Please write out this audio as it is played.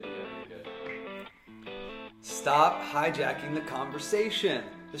Stop hijacking the conversation.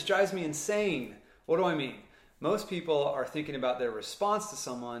 This drives me insane. What do I mean? Most people are thinking about their response to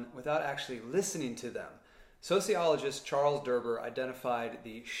someone without actually listening to them. Sociologist Charles Derber identified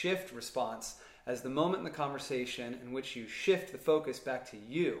the shift response as the moment in the conversation in which you shift the focus back to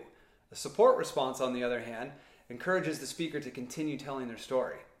you. The support response, on the other hand, encourages the speaker to continue telling their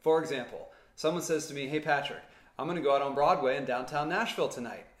story. For example, someone says to me, "Hey Patrick, I'm going to go out on Broadway in downtown Nashville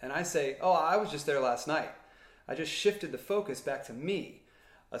tonight." And I say, "Oh, I was just there last night." I just shifted the focus back to me.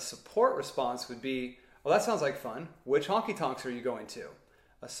 A support response would be, "Well, that sounds like fun. Which honky tonks are you going to?"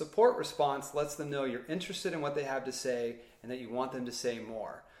 A support response lets them know you're interested in what they have to say and that you want them to say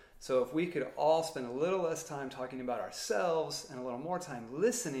more. So if we could all spend a little less time talking about ourselves and a little more time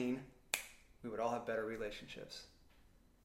listening, we would all have better relationships.